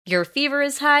Your fever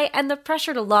is high and the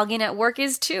pressure to log in at work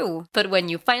is too. But when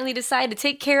you finally decide to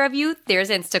take care of you, there's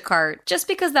Instacart. Just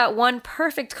because that one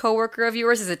perfect coworker of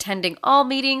yours is attending all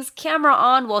meetings, camera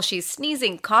on while she's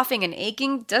sneezing, coughing, and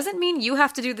aching, doesn't mean you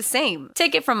have to do the same.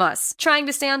 Take it from us. Trying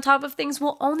to stay on top of things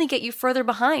will only get you further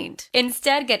behind.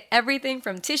 Instead, get everything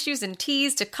from tissues and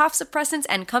teas to cough suppressants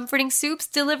and comforting soups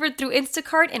delivered through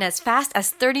Instacart in as fast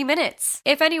as 30 minutes.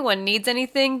 If anyone needs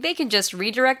anything, they can just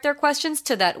redirect their questions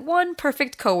to that one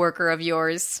perfect coworker of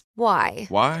yours. Why?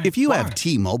 Why? If you have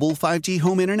T-Mobile 5G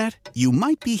home internet, you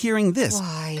might be hearing this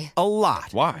Why? a lot.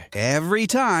 Why? Every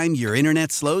time your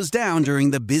internet slows down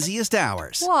during the busiest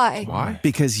hours. Why? Why?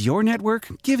 Because your network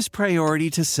gives priority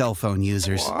to cell phone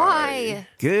users. Why?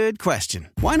 Good question.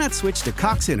 Why not switch to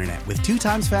Cox Internet with 2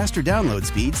 times faster download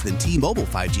speeds than T-Mobile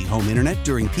 5G home internet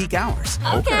during peak hours?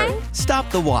 Okay. Stop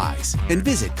the whys and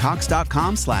visit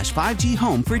cox.com/5G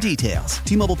home for details.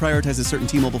 T-Mobile prioritizes certain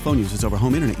T-Mobile phone users over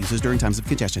home internet users during times of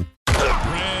congestion.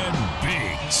 Brad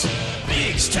Biggs.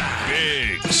 Biggs time.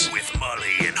 Biggs. With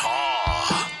Mully and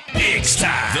Haw. Biggs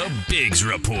time. The Biggs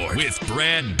Report with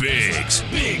Brad Biggs.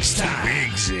 Biggs time.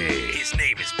 Biggsy. His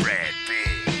name is Brad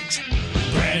Biggs.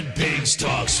 Brad Biggs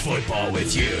talks football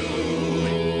with you.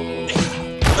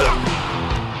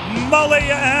 Mully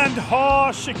and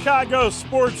Haw, Chicago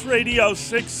Sports Radio,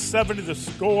 6-7 The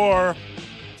Score.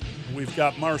 We've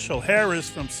got Marshall Harris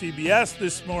from CBS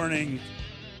this morning.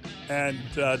 And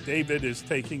David is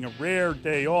taking a rare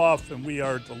day off, and we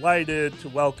are delighted to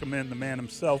welcome in the man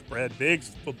himself, Brad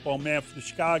Biggs, football man for the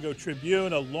Chicago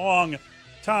Tribune, a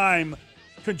long-time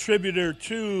contributor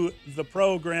to the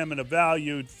program and a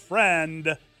valued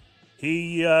friend.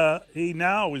 He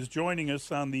now is joining us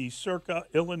on the Circa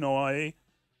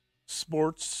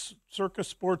Sports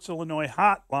Illinois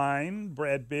hotline.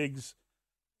 Brad Biggs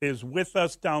is with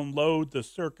us. Download the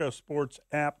Circa Sports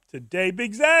app today.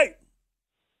 Biggs, hey!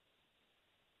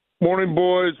 Morning,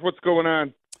 boys. What's going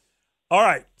on? All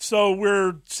right, so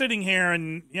we're sitting here,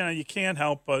 and you can't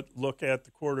help but look at the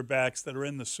quarterbacks that are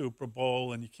in the Super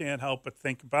Bowl, and you can't help but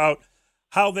think about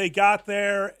how they got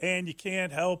there, and you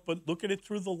can't help but look at it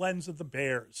through the lens of the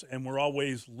Bears. And we're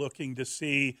always looking to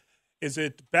see, is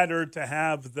it better to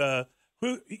have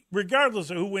regardless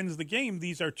of who wins the game,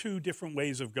 these are two different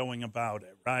ways of going about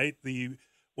it, right?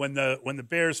 When the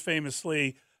Bears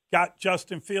famously got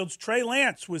Justin Fields, Trey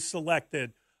Lance was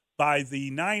selected by the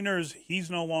Niners.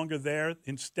 He's no longer there.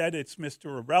 Instead, it's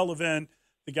Mr. Irrelevant,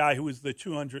 the guy who was the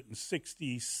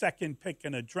 262nd pick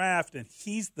in a draft, and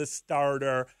he's the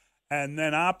starter. And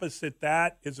then opposite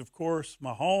that is, of course,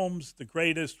 Mahomes, the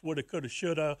greatest woulda, coulda,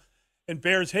 shoulda in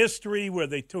Bears history, where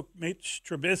they took Mitch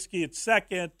Trubisky at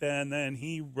second, and then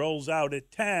he rolls out at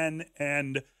 10,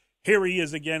 and here he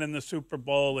is again in the Super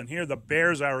Bowl, and here the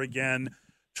Bears are again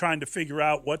trying to figure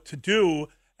out what to do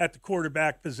at the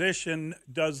quarterback position.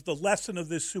 Does the lesson of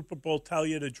this Super Bowl tell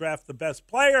you to draft the best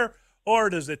player, or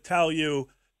does it tell you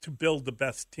to build the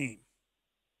best team?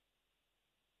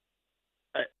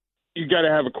 You got to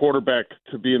have a quarterback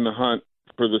to be in the hunt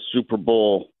for the Super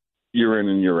Bowl year in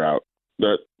and year out.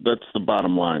 That's the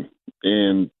bottom line,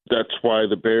 and that's why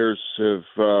the Bears have.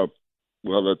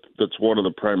 That's one of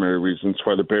the primary reasons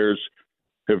why the Bears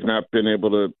have not been able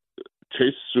to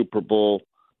chase Super Bowl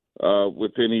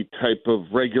with any type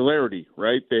of regularity,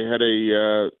 right? They had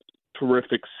a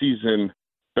terrific season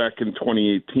back in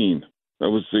 2018.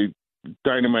 That was the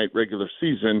dynamite regular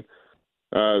season.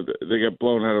 They got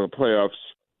blown out of the playoffs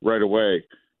right away.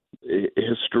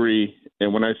 History,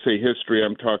 and when I say history,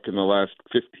 I'm talking the last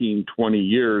 15, 20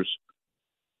 years.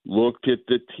 Look at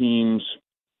the teams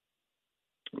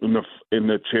in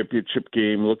the championship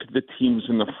game. Look at the teams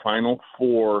in the Final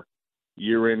Four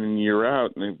year in and year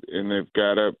out, and they've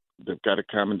got a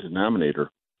common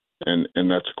denominator, and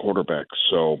that's a quarterback.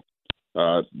 So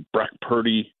Brock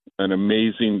Purdy, an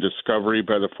amazing discovery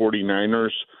by the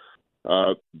 49ers,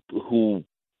 who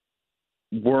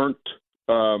weren't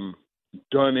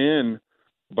done in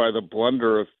by the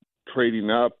blunder of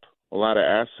trading up a lot of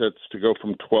assets to go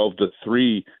from 12 to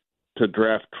 3 to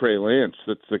draft Trey Lance.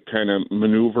 That's the kind of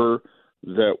maneuver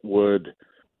that would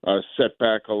set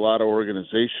back a lot of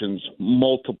organizations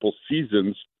multiple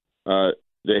seasons.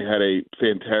 They had a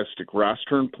fantastic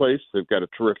roster in place. They've got a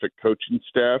terrific coaching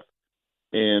staff,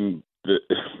 and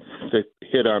they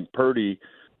hit on Purdy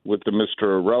with the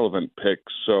Mr. Irrelevant pick,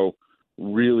 so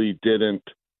really didn't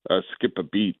skip a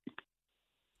beat.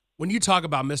 When you talk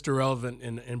about Mr. Irrelevant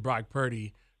and Brock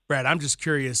Purdy, Brad, I'm just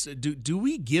curious, do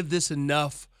we give this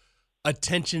enough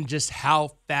attention, just how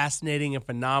fascinating and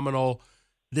phenomenal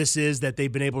this is that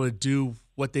they've been able to do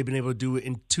what they've been able to do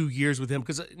in 2 years with him?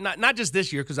 Because not just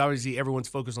this year, because obviously everyone's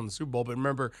focused on the Super Bowl, but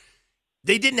remember,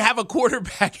 they didn't have a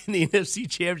quarterback in the NFC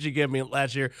Championship game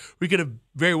last year. We could have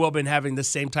very well been having the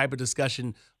same type of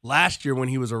discussion last year when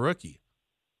he was a rookie.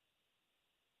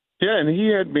 Yeah, and he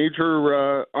had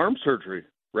major arm surgery,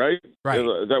 right? Right.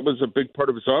 That was a big part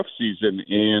of his offseason,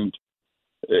 and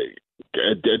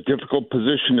a difficult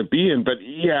position to be in. But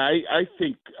yeah, I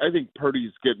think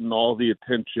Purdy's getting all the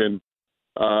attention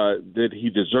that he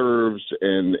deserves,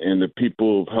 and the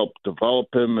people who've helped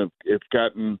develop him have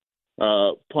gotten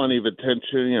plenty of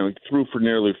attention. You know, he threw for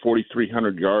nearly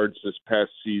 4,300 yards this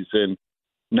past season,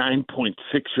 9.6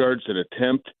 yards an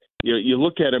attempt. You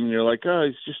look at him and you're like, oh,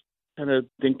 he's just kind of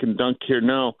dink and dunk here.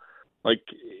 No, like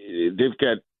they've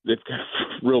got a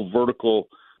real vertical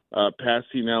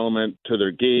passing element to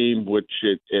their game, which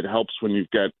it helps when you've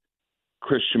got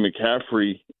Christian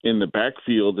McCaffrey in the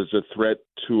backfield as a threat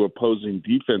to opposing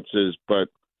defenses, but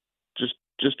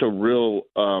just a real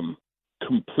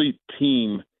complete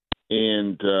team,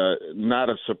 and not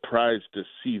a surprise to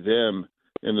see them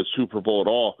in the Super Bowl at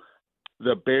all.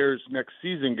 The Bears next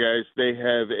season, guys, they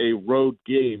have a road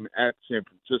game at San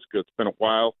Francisco. It's been a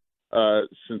while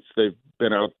since they've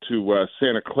been out to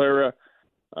Santa Clara.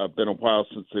 Been a while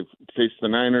since they've faced the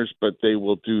Niners, but they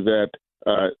will do that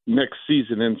next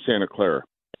season in Santa Clara.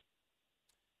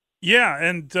 Yeah,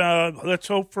 and let's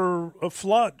hope for a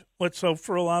flood. Let's hope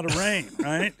for a lot of rain,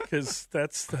 right? Because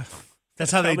that's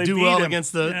how they do well them.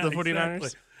 against the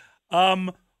 49ers.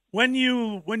 Exactly. When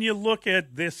you look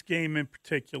at this game in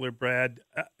particular, Brad,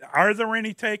 are there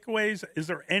any takeaways? Is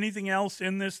there anything else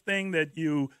in this thing that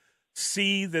you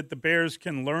see that the Bears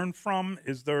can learn from?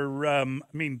 Is there,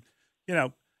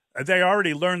 they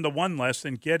already learned the one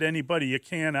lesson: get anybody you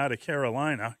can out of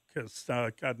Carolina, because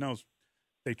God knows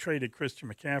they traded Christian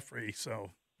McCaffrey,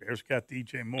 so Bears got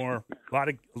DJ Moore.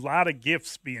 A lot of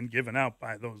gifts being given out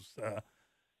by those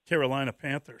Carolina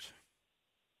Panthers.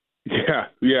 Yeah.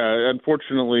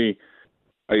 Unfortunately,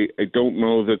 I don't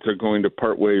know that they're going to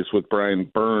part ways with Brian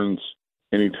Burns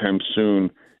anytime soon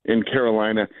in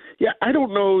Carolina. Yeah, I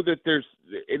don't know that there's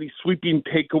any sweeping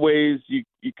takeaways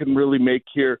you can really make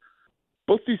here.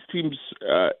 Both these teams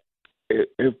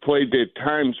have played at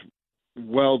times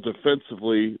well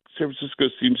defensively. San Francisco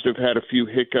seems to have had a few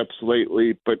hiccups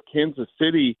lately, but Kansas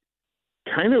City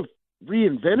kind of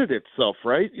reinvented itself,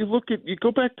 right? You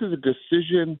go back to the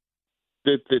decision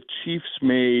that the Chiefs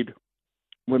made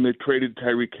when they traded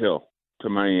Tyreek Hill to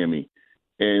Miami.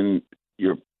 And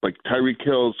you're like, Tyreek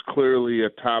Hill's clearly a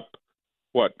top,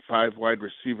 5 wide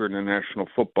receiver in the National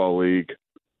Football League.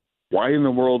 Why in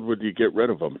the world would you get rid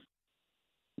of him?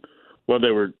 Well,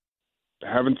 they were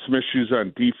having some issues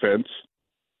on defense.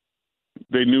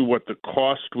 They knew what the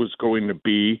cost was going to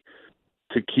be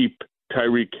to keep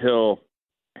Tyreek Hill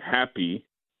happy.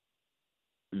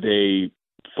 They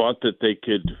thought that they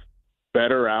could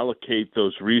better allocate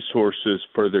those resources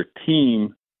for their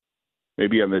team,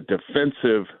 maybe on the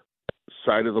defensive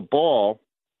side of the ball,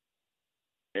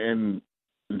 and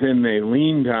then they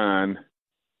leaned on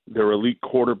their elite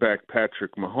quarterback,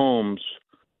 Patrick Mahomes,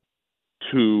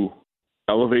 to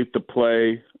elevate the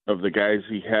play of the guys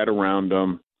he had around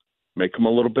him, make him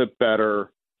a little bit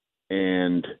better,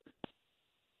 and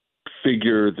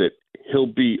figure that he'll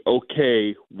be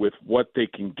okay with what they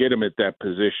can get him at that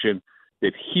position,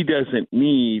 that he doesn't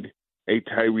need a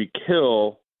Tyreek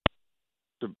Hill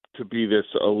to be this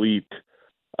elite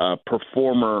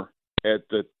performer at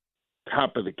the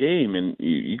top of the game. And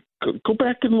you go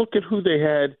back and look at who they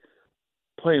had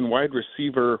playing wide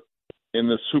receiver in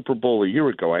the Super Bowl a year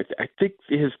ago. I think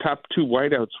his top 2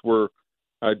 wideouts were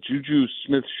Juju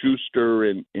Smith-Schuster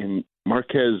and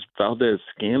Marquez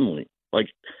Valdez-Scantling.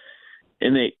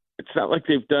 It's not like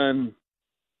they've done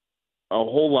a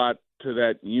whole lot to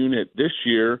that unit this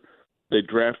year. They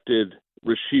drafted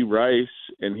Rashee Rice,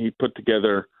 and he put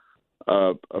together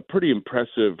a pretty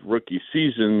impressive rookie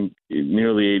season,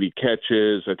 nearly 80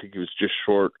 catches. I think he was just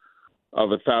short of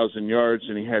 1,000 yards,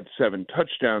 and he had 7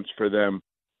 touchdowns for them.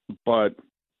 But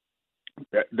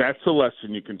that's a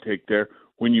lesson you can take there.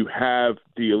 When you have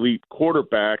the elite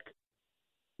quarterback,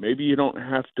 maybe you don't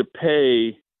have to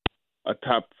pay a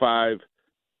top 5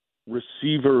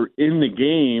 receiver in the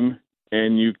game,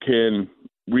 and you can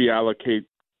reallocate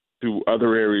to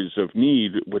other areas of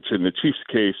need, which in the Chiefs'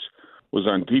 case was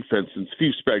on defense. And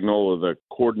Steve Spagnuolo, the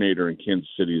coordinator in Kansas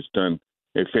City, has done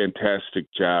a fantastic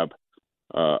job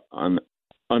under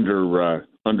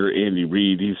Andy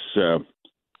Reid. He's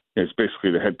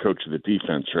basically the head coach of the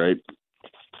defense, right?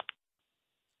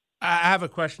 I have a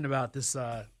question about this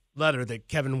letter that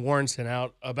Kevin Warren sent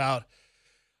out about,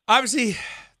 obviously,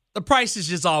 the price is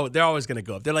they're always going to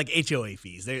go up. They're like HOA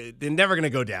fees. They're never going to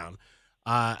go down.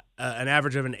 an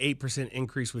average of an 8%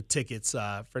 increase with tickets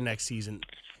for next season.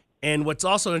 And what's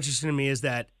also interesting to me is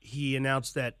that he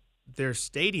announced that their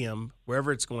stadium,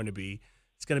 wherever it's going to be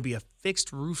a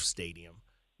fixed roof stadium,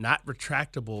 not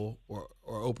retractable or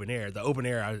open air. The open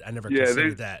air, I never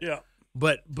considered that. Yeah.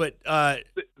 But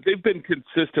they've been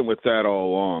consistent with that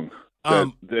all along.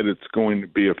 That it's going to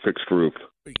be a fixed roof.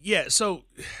 Yeah. So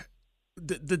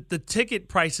the ticket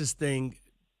prices thing,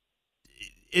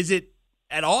 is it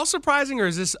at all surprising, or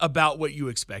is this about what you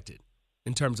expected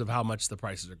in terms of how much the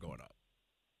prices are going up?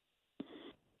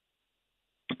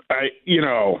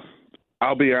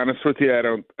 I'll be honest with you. I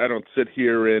don't sit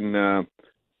here in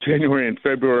January and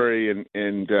February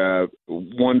and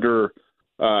wonder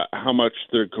how much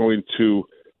they're going to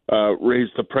raise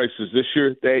the prices this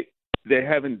year. They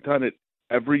haven't done it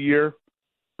every year,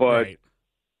 but right.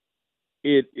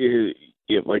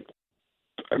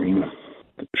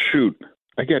 Shoot,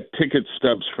 I get ticket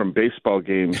stubs from baseball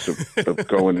games of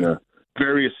going to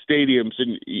various stadiums,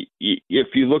 and if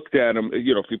you looked at them,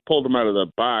 if you pulled them out of the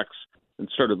box and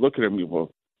started looking at them, you go,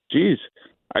 geez,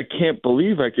 I can't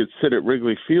believe I could sit at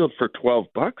Wrigley Field for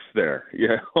 $12 there.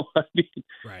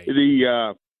 Right.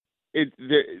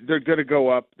 They're going to go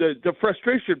up. The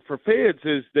frustration for fans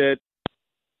is that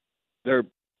they're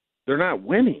not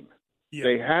winning. Yeah.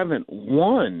 They haven't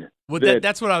won. Well,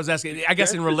 that's what I was asking. I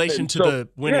guess in relation to the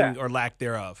winning or lack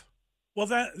thereof. Well,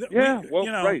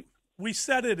 right. We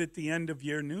said it at the end of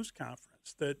year news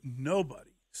conference that nobody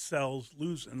sells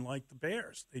losing like the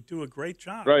Bears. They do a great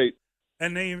job. Right.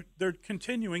 And they're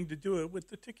continuing to do it with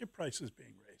the ticket prices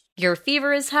being raised. Your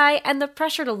fever is high and the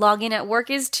pressure to log in at work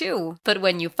is too. But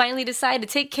when you finally decide to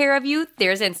take care of you,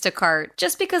 there's Instacart.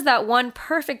 Just because that one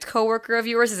perfect coworker of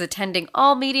yours is attending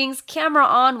all meetings, camera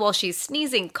on while she's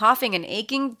sneezing, coughing, and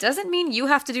aching, doesn't mean you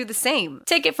have to do the same.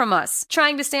 Take it from us.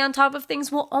 Trying to stay on top of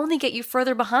things will only get you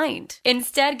further behind.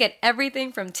 Instead, get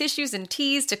everything from tissues and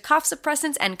teas to cough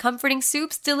suppressants and comforting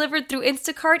soups delivered through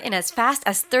Instacart in as fast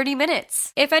as 30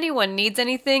 minutes. If anyone needs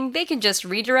anything, they can just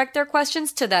redirect their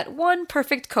questions to that one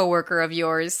perfect coworker of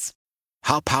yours.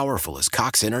 How powerful is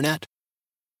Cox Internet?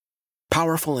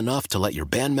 Powerful enough to let your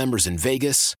band members in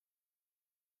Vegas,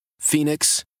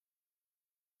 Phoenix,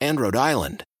 and Rhode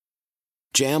Island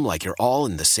jam like you're all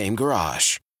in the same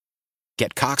garage.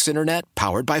 Get Cox Internet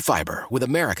powered by fiber with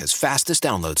America's fastest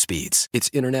download speeds. It's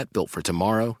internet built for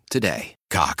tomorrow, today.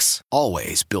 Cox,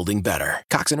 always building better.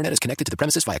 Cox Internet is connected to the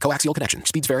premises via coaxial connection.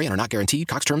 Speeds vary and are not guaranteed.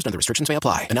 Cox terms and other restrictions may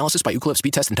apply. Analysis by Ookla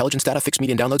Speed Test Intelligence Data. Fixed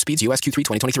median download speeds. US Q3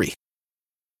 2023.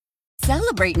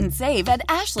 Celebrate and save at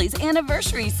Ashley's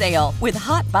Anniversary Sale. With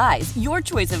Hot Buys, your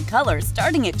choice of colors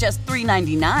starting at just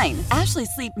 $3.99. Ashley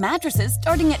Sleep mattresses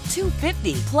starting at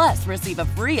 $2.50. Plus, receive a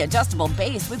free adjustable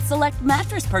base with select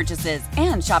mattress purchases.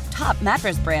 And shop top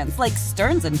mattress brands like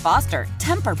Stearns & Foster,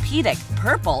 Tempur-Pedic,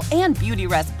 Purple, and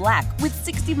Beautyrest Black with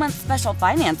 60-month special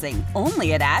financing.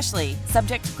 Only at Ashley.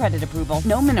 Subject to credit approval.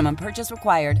 No minimum purchase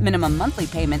required. Minimum monthly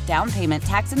payment, down payment,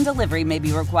 tax, and delivery may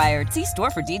be required. See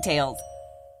store for details.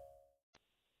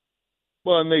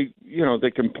 Well, and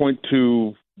they can point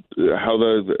to how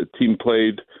the team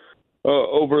played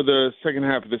over the second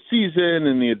half of the season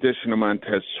and the addition of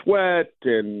Montez Sweat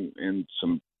and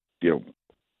some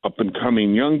up and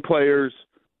coming young players.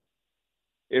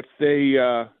 If they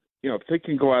if they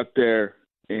can go out there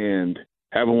and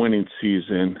have a winning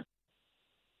season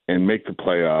and make the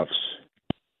playoffs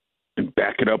and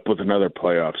back it up with another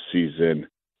playoff season,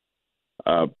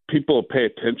 people will pay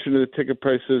attention to the ticket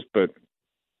prices, but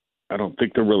I don't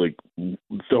think they'll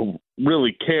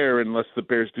really care unless the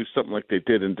Bears do something like they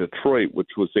did in Detroit,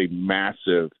 which was a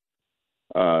massive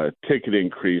ticket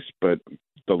increase. But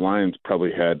the Lions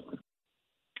probably had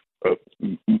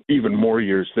even more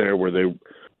years there where they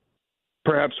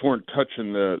perhaps weren't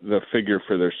touching the figure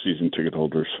for their season ticket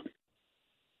holders.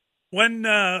 When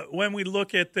we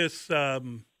look at this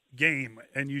game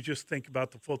and you just think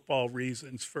about the football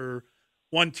reasons for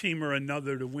one team or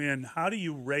another to win, how do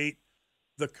you rate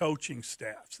the coaching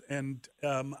staffs? And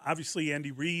obviously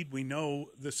Andy Reid, we know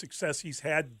the success he's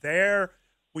had there.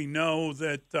 We know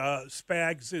that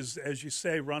Spags is, as you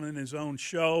say, running his own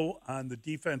show on the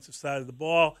defensive side of the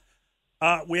ball.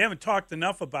 We haven't talked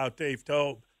enough about Dave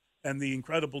Toub and the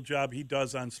incredible job he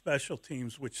does on special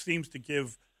teams, which seems to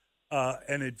give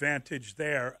an advantage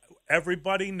there.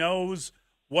 Everybody knows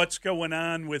what's going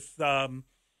on with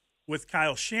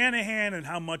Kyle Shanahan and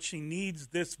how much he needs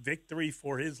this victory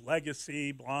for his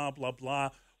legacy, blah, blah, blah.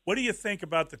 What do you think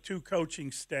about the two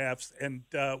coaching staffs, and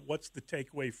what's the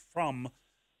takeaway from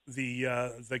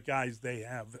the guys they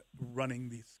have running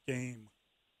this game?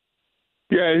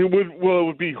 Yeah, it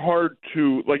would be hard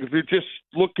to, if you're just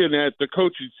looking at the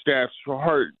coaching staffs,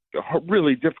 hard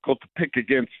really difficult to pick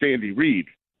against Andy Reid.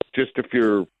 Just if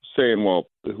you're saying, well,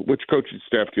 which coaching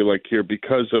staff do you like here?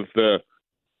 Because of the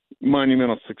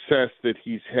monumental success that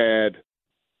he's had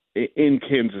in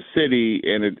Kansas City,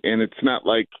 and it's not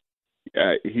like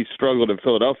he struggled in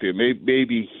Philadelphia.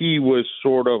 Maybe he was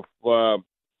sort of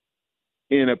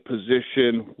in a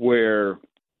position where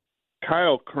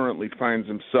Kyle currently finds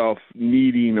himself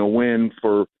needing a win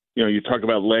for, you talk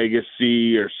about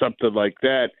legacy or something like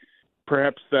that.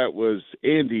 Perhaps that was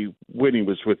Andy when he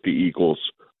was with the Eagles.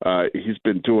 He's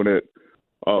been doing it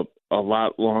a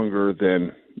lot longer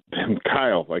than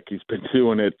Kyle. Like, he's been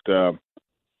doing it.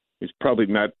 He's probably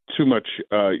not too much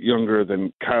younger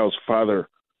than Kyle's father,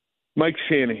 Mike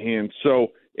Shanahan. So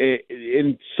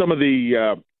in some of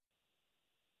the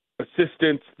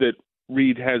assistants that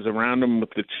Reid has around him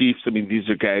with the Chiefs, I mean, these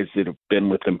are guys that have been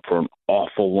with him for an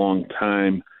awful long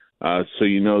time. So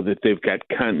that they've got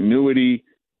continuity.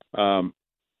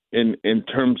 In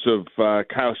terms of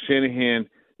Kyle Shanahan,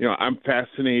 I'm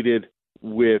fascinated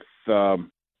with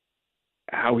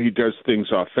how he does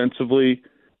things offensively.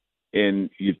 And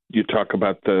you talk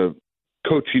about the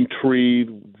coaching tree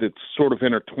that's sort of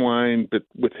intertwined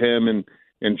with him and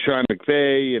Sean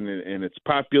McVay, and it's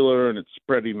popular and it's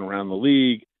spreading around the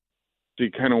league. So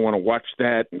you kind of want to watch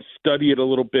that and study it a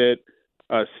little bit.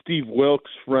 Steve Wilkes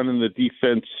running the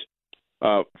defense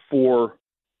for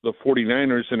the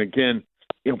 49ers. And again,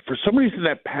 for some reason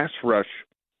that pass rush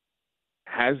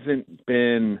hasn't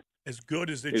been as good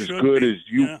as it as should good be. as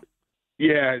you.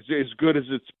 Yeah, as good as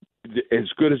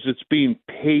it's being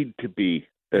paid to be.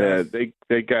 Yes.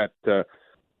 They've got a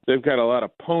lot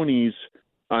of ponies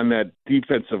on that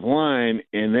defensive line,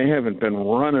 and they haven't been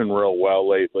running real well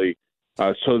lately.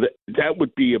 So that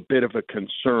would be a bit of a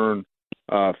concern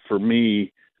for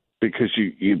me, because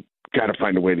you got to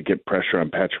find a way to get pressure on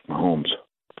Patrick Mahomes.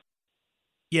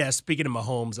 Yeah, speaking of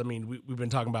Mahomes, I mean, we've been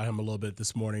talking about him a little bit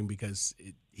this morning because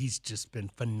he's just been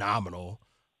phenomenal.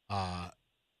 14-3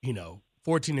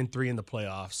 in the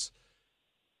playoffs,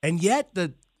 and yet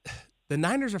the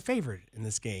Niners are favored in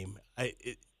this game.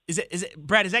 Is it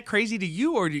Brad? Is that crazy to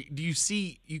you, or do you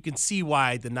can see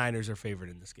why the Niners are favored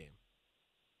in this game?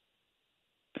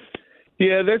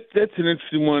 Yeah, that's an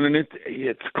interesting one, and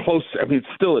it's close. I mean, it's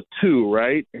still a 2,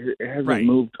 right? It hasn't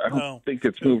moved. I don't think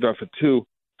it's moved off a 2.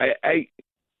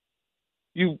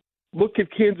 You look at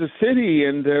Kansas City,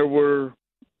 and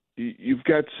you've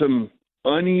got some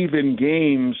uneven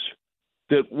games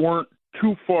that weren't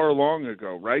too far long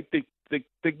ago, right? They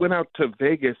went out to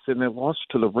Vegas and they lost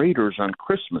to the Raiders on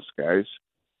Christmas, guys.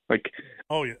 Like,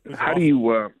 oh yeah, how do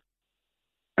you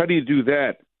do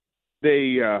that?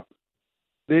 They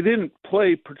didn't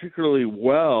play particularly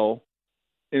well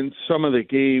in some of the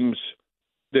games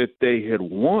that they had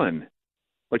won.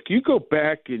 Like, you go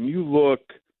back and you look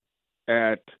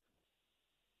at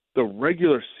the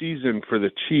regular season for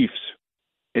the Chiefs,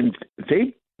 and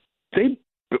they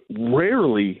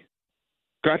rarely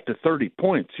got to 30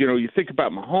 points. You think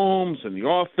about Mahomes and the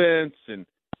offense and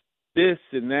this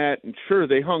and that, and sure,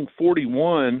 they hung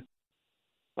 41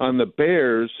 on the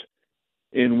Bears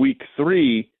in week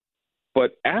 3,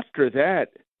 but after that,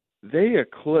 they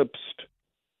eclipsed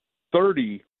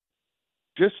 30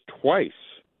 just twice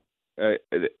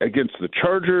against the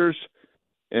Chargers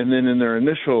and then in their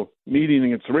initial meeting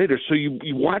against the Raiders. So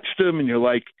you watched them and you're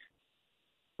like,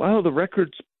 wow, the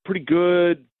record's pretty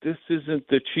good. This isn't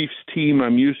the Chiefs team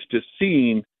I'm used to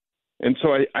seeing. And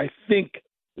so I think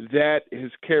that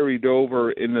has carried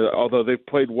over although they've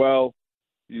played well,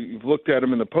 you've looked at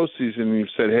them in the postseason and you've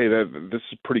said, hey, this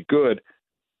is pretty good.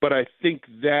 But I think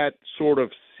that sort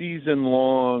of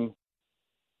season-long,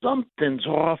 something's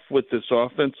off with this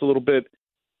offense a little bit,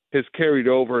 has carried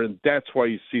over, and that's why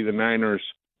you see the Niners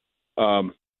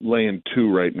laying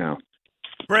 2 right now.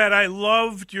 Brad, I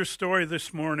loved your story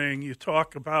this morning. You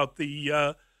talk about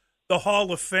the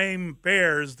Hall of Fame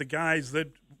Bears, the guys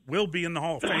that will be in the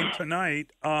Hall of Fame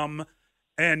tonight and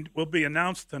will be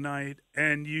announced tonight,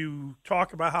 and you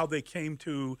talk about how they came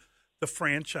to the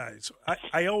franchise.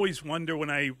 I always wonder when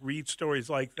I read stories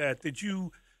like that, did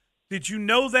you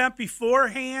know that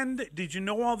beforehand? Did you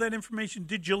know all that information?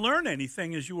 Did you learn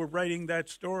anything as you were writing that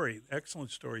story?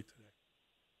 Excellent story today.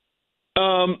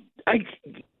 I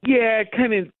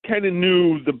kind of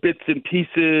knew the bits and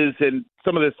pieces, and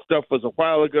some of this stuff was a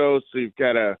while ago, so you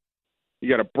got to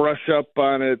brush up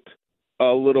on it a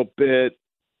little bit.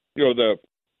 The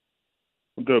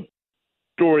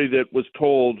story that was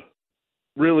told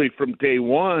really from day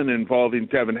one involving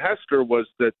Devin Hester was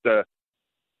that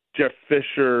Jeff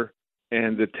Fisher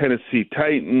and the Tennessee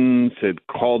Titans had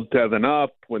called Devin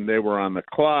up when they were on the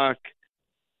clock.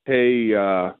 Hey,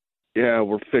 yeah,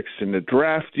 we're fixing to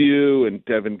draft you, and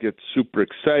Devin gets super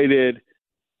excited.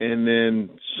 And then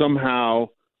somehow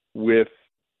with,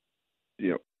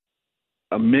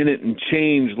 a minute and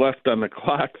change left on the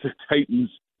clock, the Titans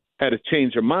had a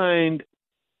change of mind.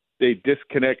 They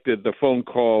disconnected the phone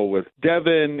call with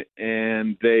Devin,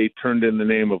 and they turned in the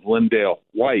name of Lindale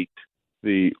White,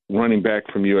 the running back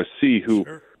from USC, who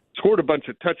scored a bunch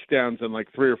of touchdowns in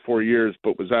like 3 or 4 years,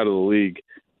 but was out of the league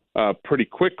pretty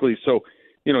quickly. So,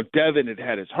 Devin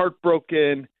had his heart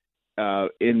broken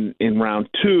in round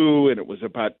 2, and it was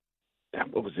about,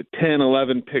 10,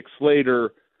 11 picks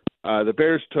later. The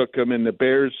Bears took him, and the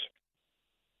Bears,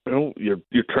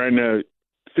 you're trying to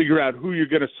figure out who you're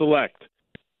going to select.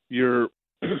 Your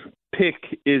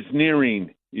pick is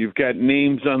nearing. You've got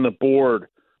names on the board,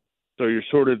 so you're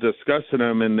sort of discussing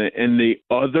them. And the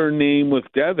other name with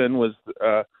Devin was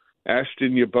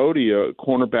Ashton Yeboah, a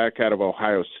cornerback out of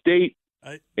Ohio State.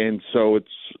 And so it's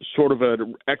sort of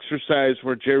an exercise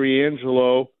where Jerry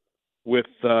Angelo, with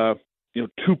 2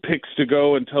 picks to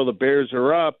go until the Bears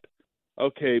are up,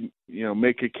 okay,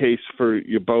 make a case for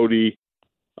Yeboah.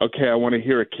 Okay, I want to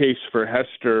hear a case for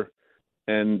Hester.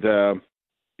 And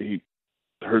he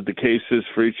heard the cases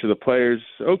for each of the players.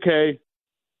 Okay,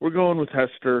 we're going with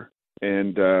Hester.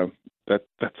 And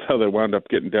that's how they wound up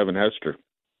getting Devin Hester.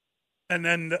 And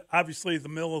then, obviously, the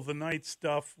middle of the night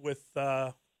stuff with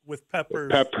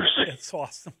Peppers. It's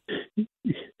awesome.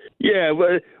 Yeah,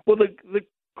 well, the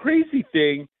crazy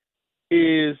thing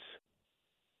is,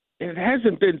 it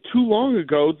hasn't been too long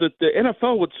ago that the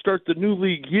NFL would start the new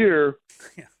league year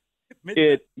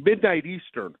at midnight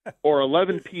Eastern or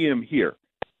 11 p.m. here.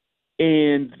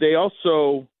 And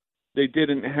they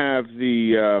didn't have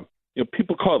the,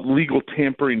 people call it legal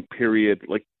tampering period.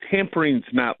 Like, tampering's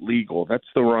not legal. That's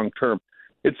the wrong term.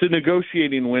 It's a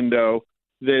negotiating window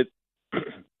that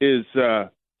is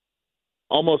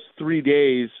almost 3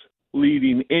 days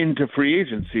leading into free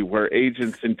agency, where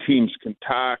agents and teams can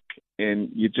talk, and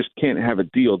you just can't have a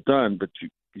deal done, but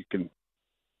you can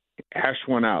hash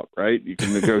one out, right? You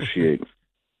can negotiate.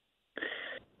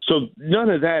 So none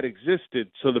of that existed.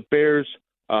 So the Bears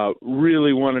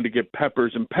really wanted to get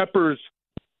Peppers, and Peppers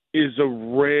is a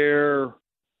rare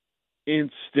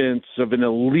instance of an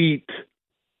elite,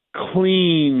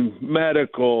 clean,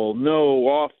 medical, no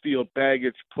off-field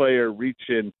baggage player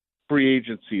reaching free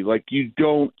agency. Like, you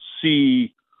don't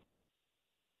see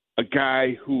a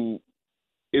guy who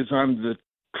is on the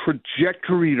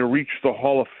trajectory to reach the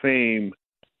Hall of Fame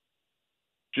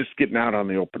just getting out on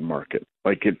the open market.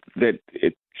 Like,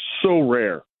 it's so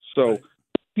rare. So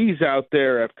he's out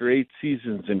there after 8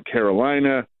 seasons in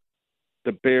Carolina.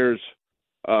 The Bears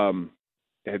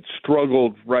had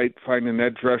struggled, finding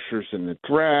edge rushers in the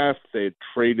draft. They had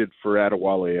traded for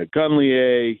Adewale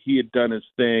Agunleye. He had done his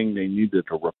thing. They needed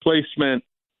a replacement.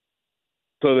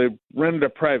 So they rented a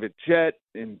private jet,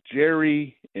 and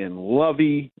Jerry and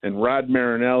Lovey and Rod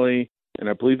Marinelli, and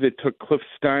I believe they took Cliff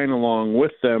Stein along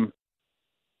with them,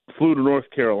 flew to North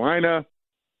Carolina.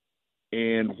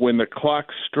 And when the clock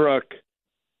struck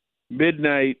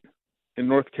midnight in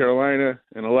North Carolina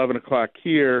and 11 o'clock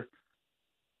here,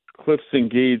 Cliff's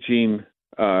engaging,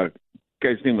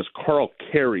 guy's name was Carl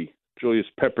Carey, Julius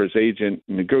Peppers' agent,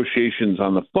 negotiations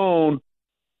on the phone.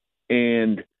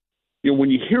 And,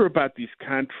 when you hear about these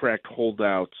contract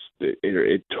holdouts,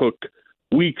 it took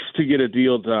weeks to get a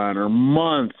deal done, or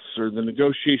months, or the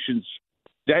negotiations,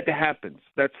 that happens.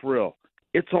 That's real.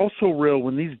 It's also real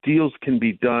when these deals can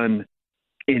be done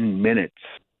in minutes.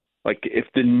 Like, if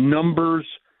the numbers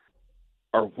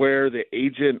are where the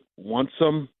agent wants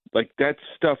them, like, that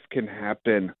stuff can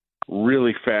happen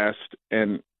really fast,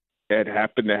 and it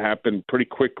happened to happen pretty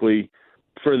quickly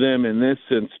for them in this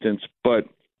instance. But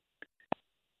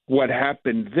what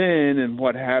happened then and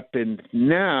what happened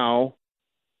now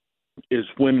is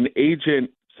when an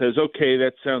agent says, okay,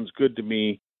 that sounds good to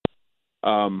me,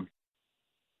 a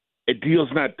deal's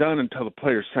not done until the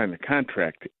players sign the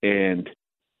contract. And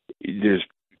there's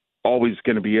always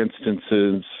going to be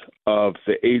instances of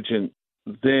the agent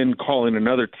then calling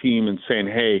another team and saying,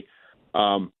 hey,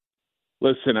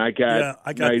 listen, I got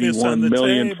 $91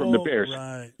 million from the Bears.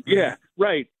 Right. Yeah,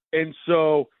 right. And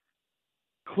so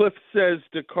Cliff says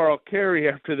to Carl Carey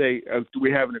after do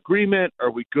we have an agreement?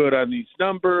 Are we good on these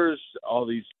numbers? All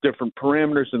these different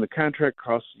parameters in the contract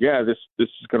costs. Yeah, this is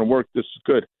going to work. This is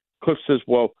good. Cliff says,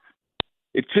 well,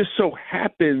 it just so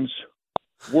happens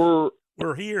we're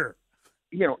here,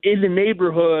 in the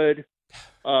neighborhood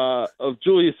of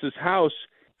Julius's house,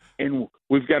 and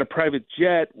we've got a private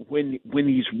jet. When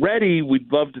he's ready,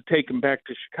 we'd love to take him back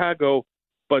to Chicago.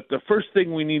 But the first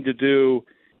thing we need to do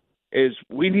is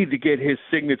we need to get his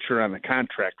signature on the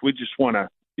contract. We just want to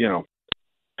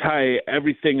tie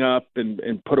everything up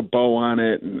and put a bow on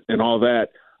it and all that.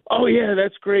 Oh, yeah,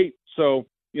 that's great. So,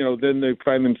 then they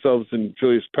find themselves in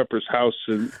Julius Peppers' house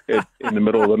in the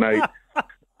middle of the night.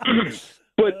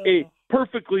 But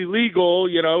perfectly legal,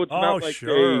 it's not like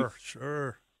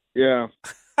sure. Yeah.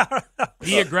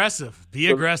 Be aggressive.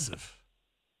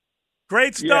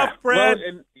 Great stuff, Brad. Well,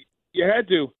 and you had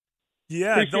to.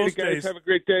 Yeah, Appreciate those it, guys. days. Have a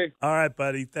great day. All right,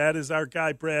 buddy. That is our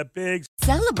guy, Brad Biggs.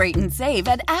 Celebrate and save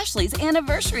at Ashley's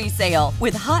Anniversary Sale.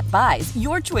 With Hot Buys,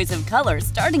 your choice of colors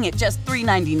starting at just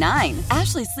 $3.99.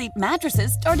 Ashley Sleep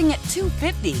mattresses starting at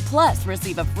 $2.50. Plus,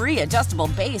 receive a free adjustable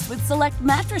base with select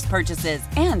mattress purchases.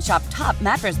 And shop top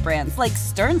mattress brands like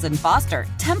Stearns & Foster,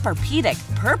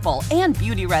 Tempur-Pedic, Purple, and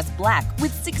Beautyrest Black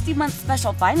with 60-month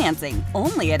special financing.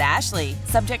 Only at Ashley.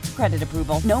 Subject to credit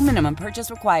approval. No minimum purchase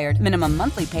required. Minimum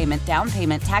monthly payment, down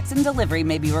payment, tax, and delivery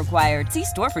may be required. See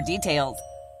store for details.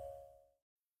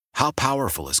 How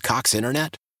powerful is Cox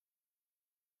Internet?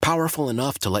 Powerful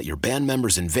enough to let your band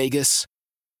members in Vegas,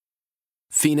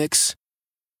 Phoenix,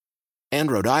 and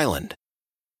Rhode Island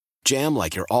jam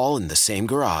like you're all in the same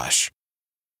garage.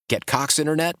 Get Cox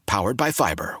Internet powered by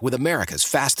fiber with America's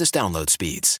fastest download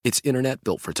speeds. It's internet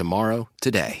built for tomorrow,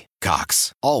 today.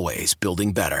 Cox, always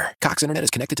building better. Cox Internet is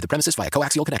connected to the premises via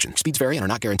coaxial connection. Speeds vary and are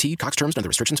not guaranteed. Cox terms and other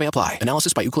restrictions may apply.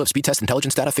 Analysis by Ookla Speed Test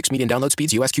Intelligence Data. Fixed median download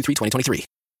speeds. US Q3 2023.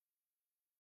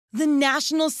 The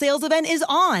national sales event is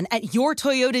on at your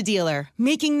Toyota dealer,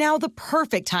 making now the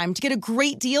perfect time to get a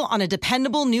great deal on a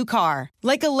dependable new car.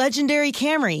 Like a legendary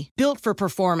Camry, built for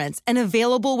performance and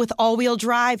available with all-wheel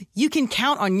drive, you can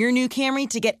count on your new Camry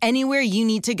to get anywhere you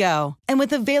need to go. And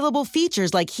with available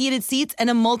features like heated seats and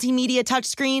a multimedia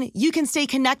touchscreen, you can stay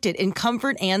connected in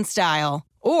comfort and style.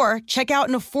 Or check out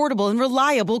an affordable and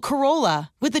reliable Corolla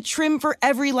with a trim for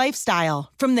every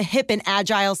lifestyle. From the hip and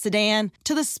agile sedan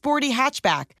to the sporty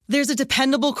hatchback, there's a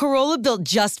dependable Corolla built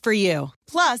just for you.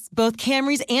 Plus, both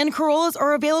Camrys and Corollas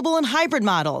are available in hybrid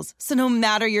models, so no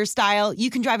matter your style,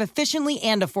 you can drive efficiently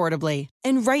and affordably.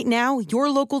 And right now, your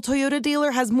local Toyota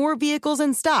dealer has more vehicles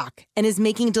in stock and is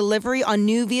making delivery on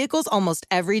new vehicles almost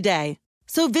every day.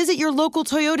 So visit your local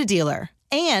Toyota dealer.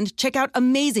 And check out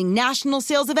amazing national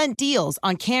sales event deals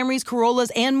on Camrys,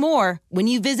 Corollas, and more when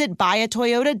you visit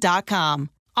buyatoyota.com.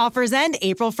 Offers end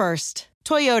April 1st.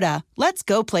 Toyota, let's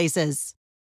go places.